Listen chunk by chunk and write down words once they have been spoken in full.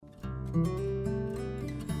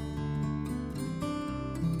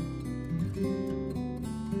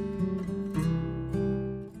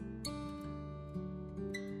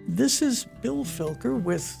This is Bill Felker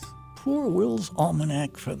with Poor Will's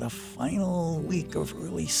Almanack for the final week of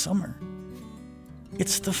early summer.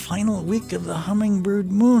 It's the final week of the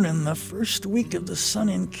hummingbird moon and the first week of the sun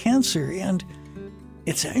in Cancer, and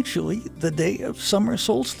it's actually the day of summer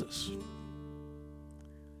solstice.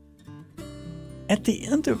 At the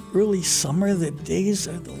end of early summer, the days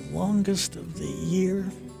are the longest of the year,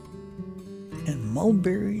 and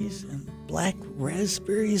mulberries and black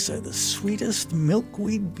raspberries are the sweetest.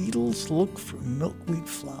 Milkweed beetles look for milkweed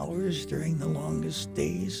flowers during the longest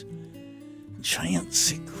days. Giant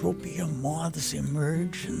cecropia moths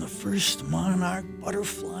emerge, and the first monarch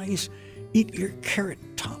butterflies eat your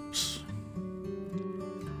carrot tops.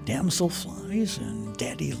 Damselflies and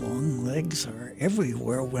daddy longlegs are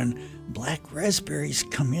everywhere when black raspberries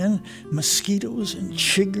come in. Mosquitoes and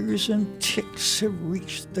chiggers and ticks have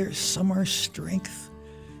reached their summer strength.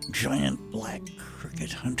 Giant black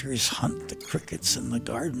cricket hunters hunt the crickets in the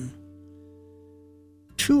garden.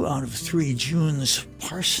 2 out of 3 Junes,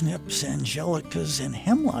 parsnips, angelicas, and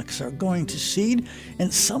hemlocks are going to seed,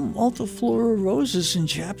 and some multiflora roses and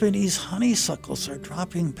Japanese honeysuckles are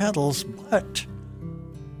dropping petals, but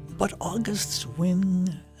August's wing,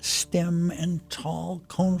 stem, and tall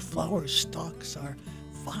coneflower stalks are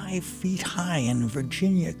 5 feet high, and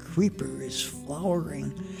Virginia creeper is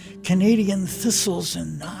flowering. Canadian thistles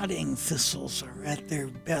and nodding thistles are at their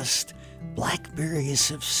best. Blackberries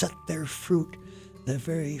have set their fruit. The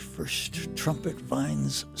very first trumpet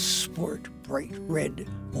vines sport bright red,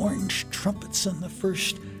 orange trumpets, and the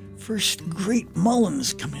first great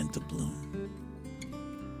mulleins come into bloom.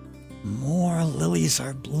 More lilies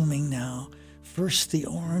are blooming now. First the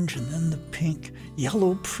orange and then the pink,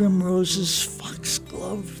 yellow primroses,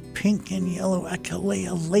 foxglove, pink and yellow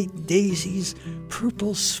echinacea, late daisies,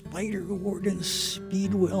 purple spiderwort, and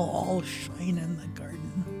speedwell all shine in the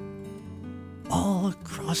garden. All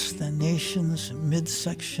across the nation's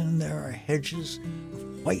midsection there are hedges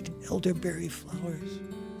of white elderberry flowers,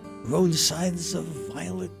 roadsides of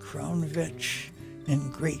violet crown vetch,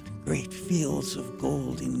 and great, great fields of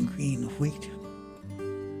gold and green wheat.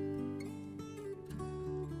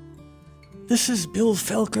 This is Bill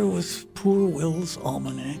Felker with Poor Will's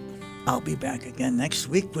Almanack. I'll be back again next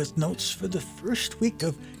week with notes for the first week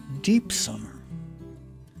of deep summer.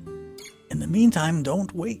 In the meantime,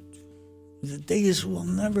 don't wait. The days will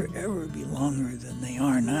never ever be longer than they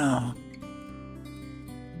are now.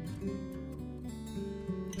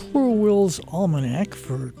 Poor Will's Almanack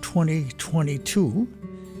for 2022,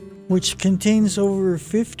 which contains over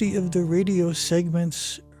 50 of the radio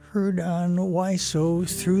segments heard on WISO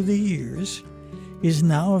through the years, is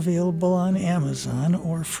now available on Amazon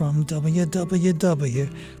or from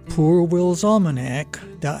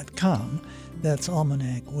www.poorwillsalmanac.com. That's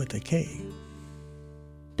almanac with a K.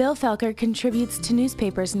 Bill Felker contributes to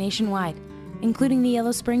newspapers nationwide, including the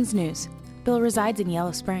Yellow Springs News. Bill resides in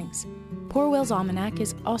Yellow Springs. Poor Will's Almanack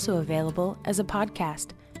is also available as a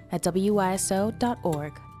podcast at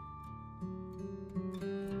wyso.org.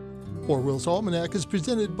 Poor Will's Almanack is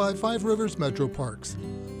presented by Five Rivers Metro Parks,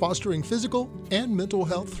 fostering physical and mental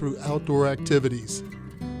health through outdoor activities.